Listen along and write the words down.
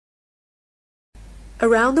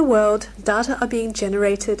Around the world, data are being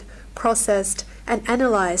generated, processed, and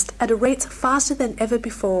analyzed at a rate faster than ever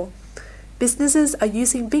before. Businesses are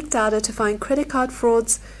using big data to find credit card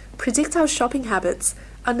frauds, predict our shopping habits,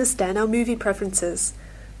 understand our movie preferences.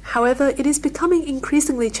 However, it is becoming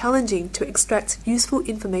increasingly challenging to extract useful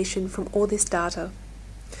information from all this data.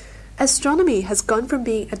 Astronomy has gone from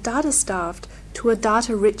being a data-starved to a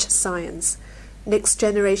data-rich science.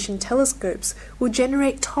 Next-generation telescopes will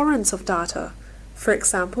generate torrents of data. For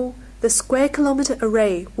example, the square-kilometre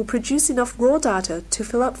array will produce enough raw data to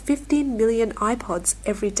fill up 15 million iPods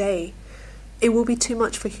every day. It will be too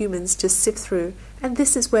much for humans to sift through, and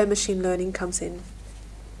this is where machine learning comes in.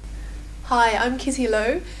 Hi, I'm Kitty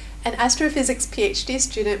Lowe, an astrophysics PhD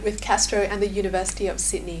student with CAASTRO and the University of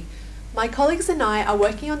Sydney. My colleagues and I are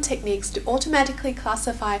working on techniques to automatically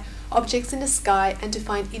classify objects in the sky and to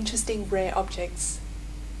find interesting rare objects.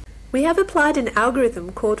 We have applied an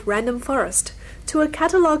algorithm called random forest to a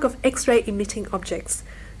catalogue of X-ray emitting objects.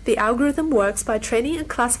 The algorithm works by training a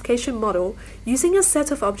classification model using a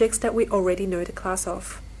set of objects that we already know the class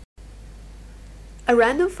of. A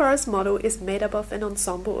random forest model is made up of an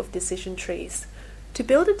ensemble of decision trees. To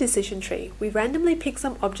build a decision tree, we randomly pick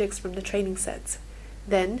some objects from the training sets.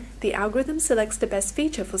 Then, the algorithm selects the best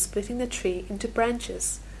feature for splitting the tree into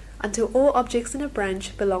branches, until all objects in a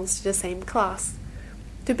branch belongs to the same class.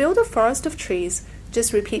 To build a forest of trees,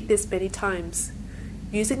 just repeat this many times.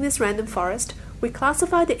 Using this random forest, we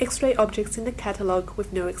classify the X-ray objects in the catalogue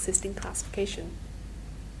with no existing classification.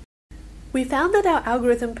 We found that our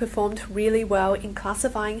algorithm performed really well in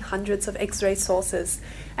classifying hundreds of X-ray sources,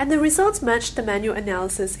 and the results matched the manual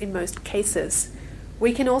analysis in most cases.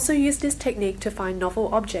 We can also use this technique to find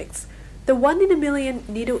novel objects, the one-in-a-million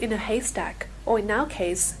needle in a haystack, or in our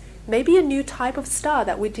case, maybe a new type of star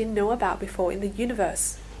that we didn't know about before in the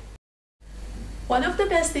universe. One of the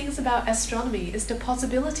best things about astronomy is the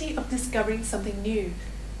possibility of discovering something new.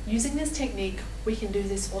 Using this technique, we can do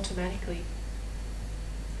this automatically.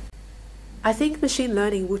 I think machine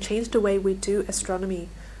learning will change the way we do astronomy.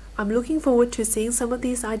 I'm looking forward to seeing some of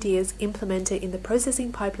these ideas implemented in the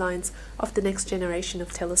processing pipelines of the next generation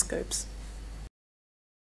of telescopes.